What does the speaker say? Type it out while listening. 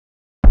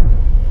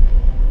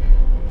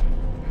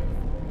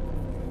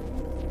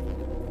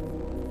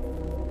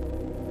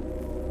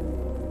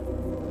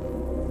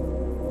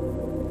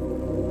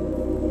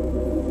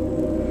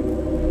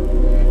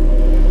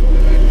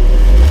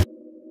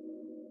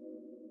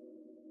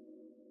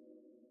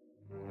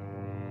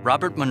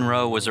Robert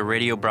Monroe was a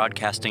radio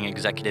broadcasting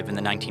executive in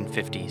the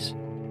 1950s.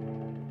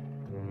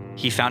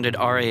 He founded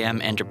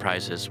RAM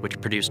Enterprises,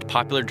 which produced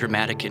popular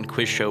dramatic and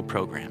quiz show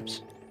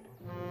programs.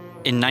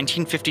 In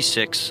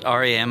 1956,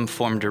 RAM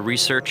formed a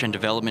research and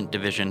development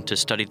division to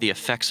study the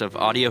effects of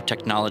audio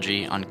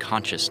technology on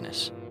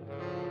consciousness.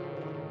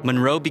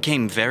 Monroe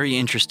became very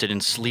interested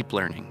in sleep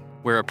learning,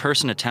 where a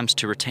person attempts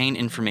to retain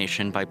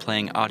information by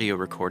playing audio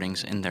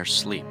recordings in their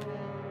sleep.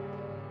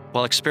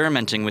 While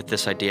experimenting with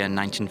this idea in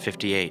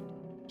 1958,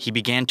 he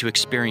began to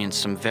experience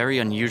some very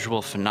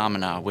unusual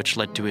phenomena which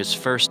led to his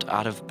first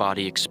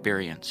out-of-body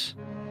experience.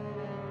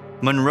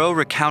 Monroe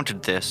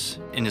recounted this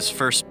in his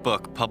first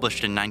book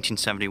published in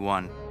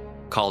 1971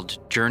 called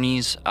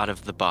Journeys Out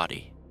of the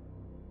Body.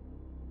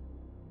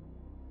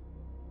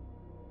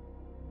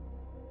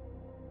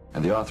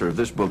 And the author of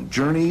this book,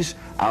 Journeys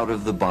Out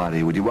of the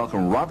Body. Would you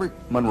welcome Robert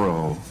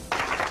Monroe?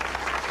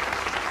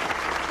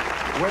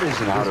 What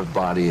is an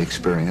out-of-body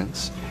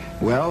experience?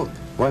 Well,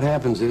 what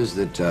happens is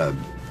that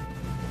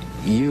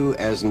you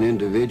as an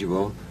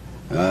individual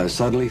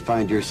suddenly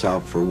find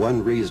yourself, for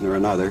one reason or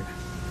another,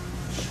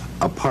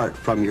 apart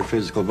from your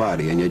physical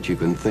body, and yet you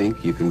can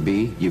think, you can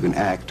be, you can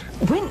act.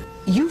 When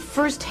you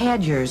first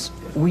had yours,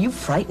 were you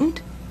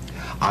frightened?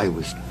 I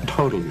was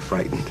totally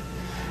frightened.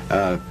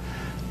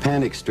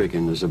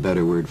 Panic-stricken is a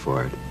better word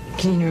for it.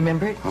 Can you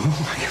remember it?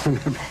 Oh, I can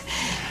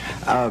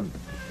remember.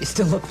 You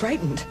still look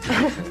frightened.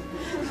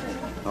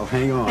 Oh,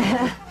 hang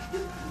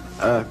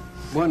on.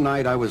 One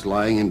night I was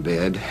lying in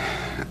bed.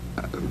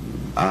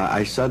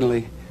 I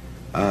suddenly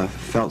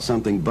felt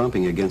something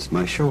bumping against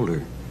my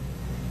shoulder.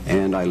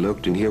 And I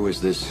looked, and here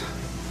was this,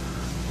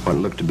 what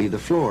looked to be the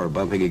floor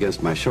bumping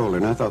against my shoulder.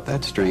 And I thought,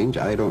 that's strange.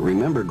 I don't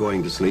remember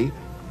going to sleep.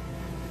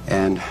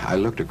 And I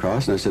looked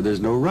across, and I said, there's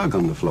no rug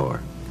on the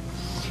floor.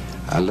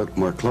 I looked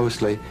more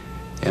closely,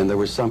 and there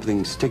was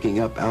something sticking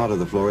up out of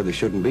the floor that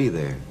shouldn't be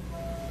there.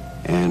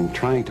 And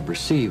trying to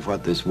perceive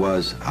what this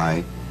was,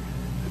 I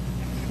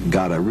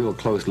got a real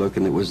close look,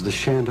 and it was the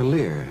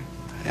chandelier.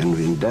 And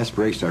in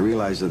desperation, I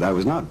realized that I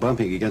was not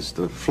bumping against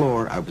the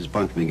floor, I was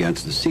bumping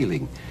against the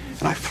ceiling.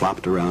 And I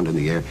flopped around in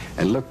the air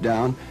and looked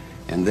down,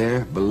 and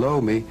there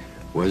below me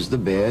was the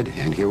bed,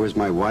 and here was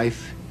my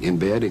wife in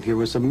bed, and here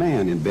was a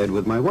man in bed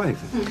with my wife.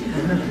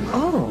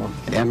 Oh.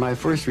 And my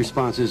first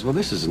response is, well,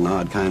 this is an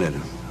odd kind of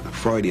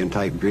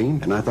Freudian-type dream.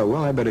 And I thought,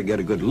 well, I better get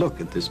a good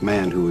look at this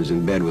man who was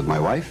in bed with my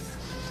wife.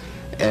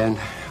 And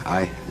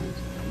I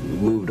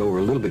moved over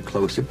a little bit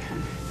closer,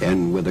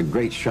 and with a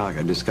great shock,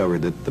 I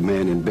discovered that the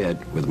man in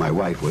bed with my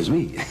wife was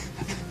me.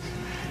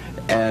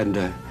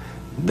 And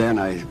then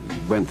I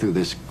went through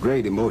this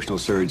great emotional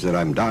surge that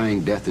I'm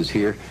dying, death is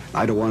here,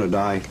 I don't want to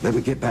die, let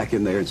me get back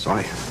in there. And so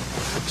I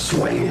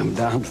swam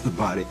down to the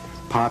body,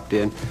 popped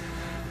in,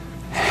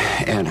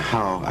 and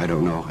how, I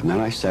don't know. And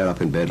then I sat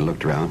up in bed and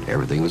looked around.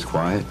 Everything was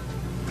quiet.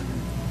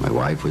 My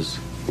wife was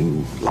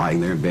lying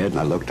there in bed, and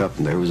I looked up,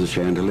 and there was a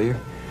chandelier.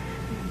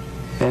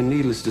 And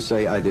needless to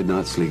say, I did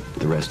not sleep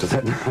the rest of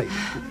that night.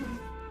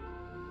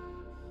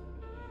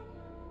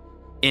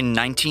 In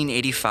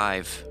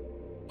 1985,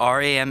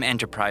 RAM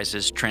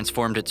Enterprises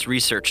transformed its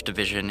research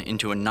division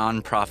into a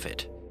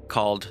non-profit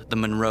called the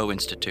Monroe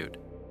Institute.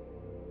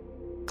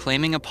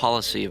 Claiming a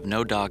policy of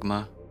no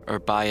dogma or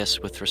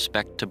bias with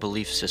respect to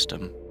belief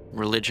system,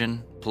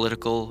 religion,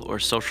 political, or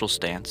social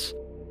stance,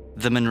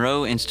 the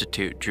Monroe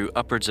Institute drew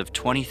upwards of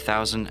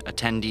 20,000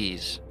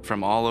 attendees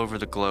from all over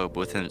the globe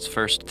within its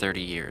first 30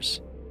 years.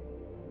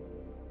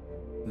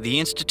 The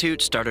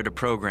Institute started a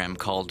program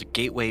called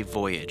Gateway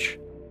Voyage,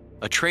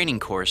 a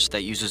training course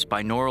that uses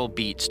binaural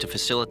beats to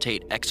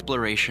facilitate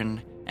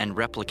exploration and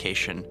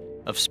replication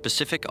of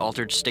specific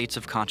altered states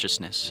of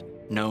consciousness,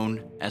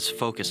 known as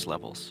focus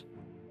levels.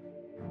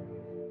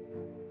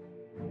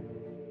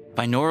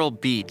 Binaural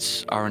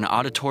beats are an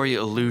auditory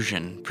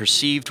illusion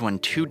perceived when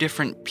two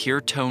different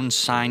pure-tone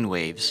sine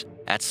waves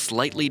at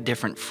slightly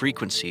different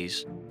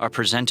frequencies are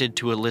presented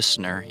to a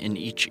listener in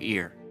each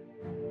ear.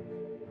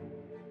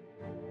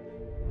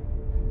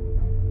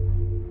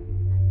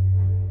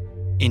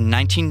 In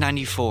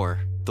 1994,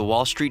 the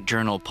Wall Street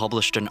Journal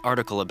published an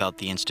article about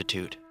the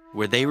Institute,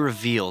 where they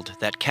revealed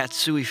that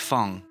Katsui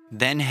Fung,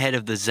 then head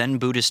of the Zen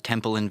Buddhist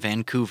temple in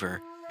Vancouver,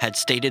 had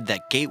stated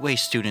that Gateway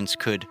students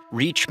could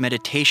reach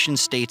meditation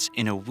states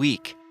in a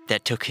week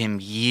that took him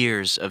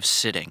years of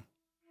sitting.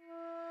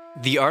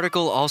 The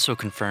article also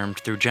confirmed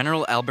through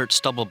General Albert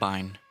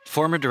Stubblebine,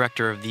 former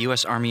director of the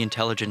U.S. Army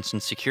Intelligence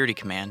and Security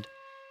Command,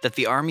 that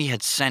the Army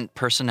had sent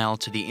personnel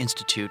to the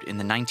Institute in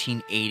the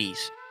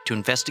 1980s to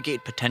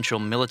investigate potential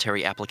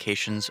military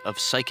applications of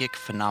psychic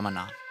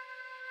phenomena.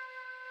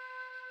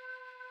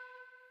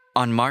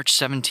 On March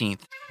 17,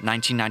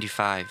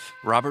 1995,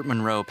 Robert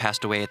Monroe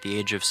passed away at the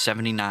age of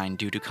 79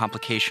 due to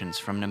complications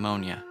from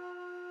pneumonia.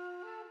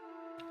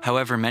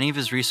 However, many of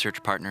his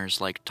research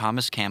partners, like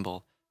Thomas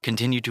Campbell,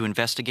 continue to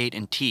investigate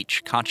and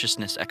teach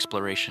consciousness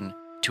exploration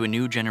to a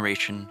new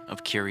generation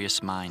of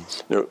curious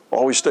minds.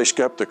 Always stay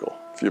skeptical.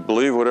 If you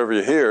believe whatever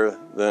you hear,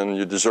 then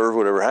you deserve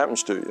whatever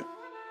happens to you.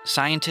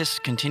 Scientists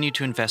continue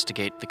to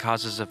investigate the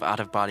causes of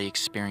out-of-body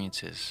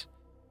experiences,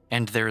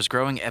 and there is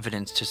growing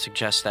evidence to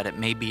suggest that it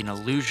may be an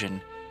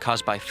illusion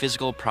caused by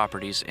physical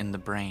properties in the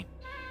brain.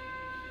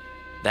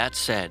 That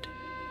said,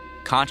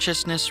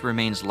 consciousness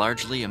remains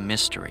largely a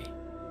mystery,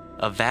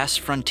 a vast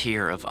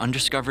frontier of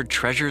undiscovered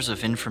treasures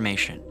of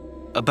information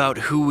about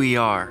who we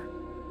are,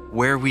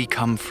 where we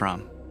come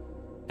from,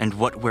 and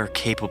what we're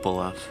capable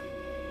of.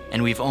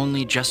 And we've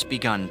only just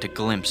begun to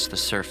glimpse the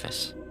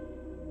surface.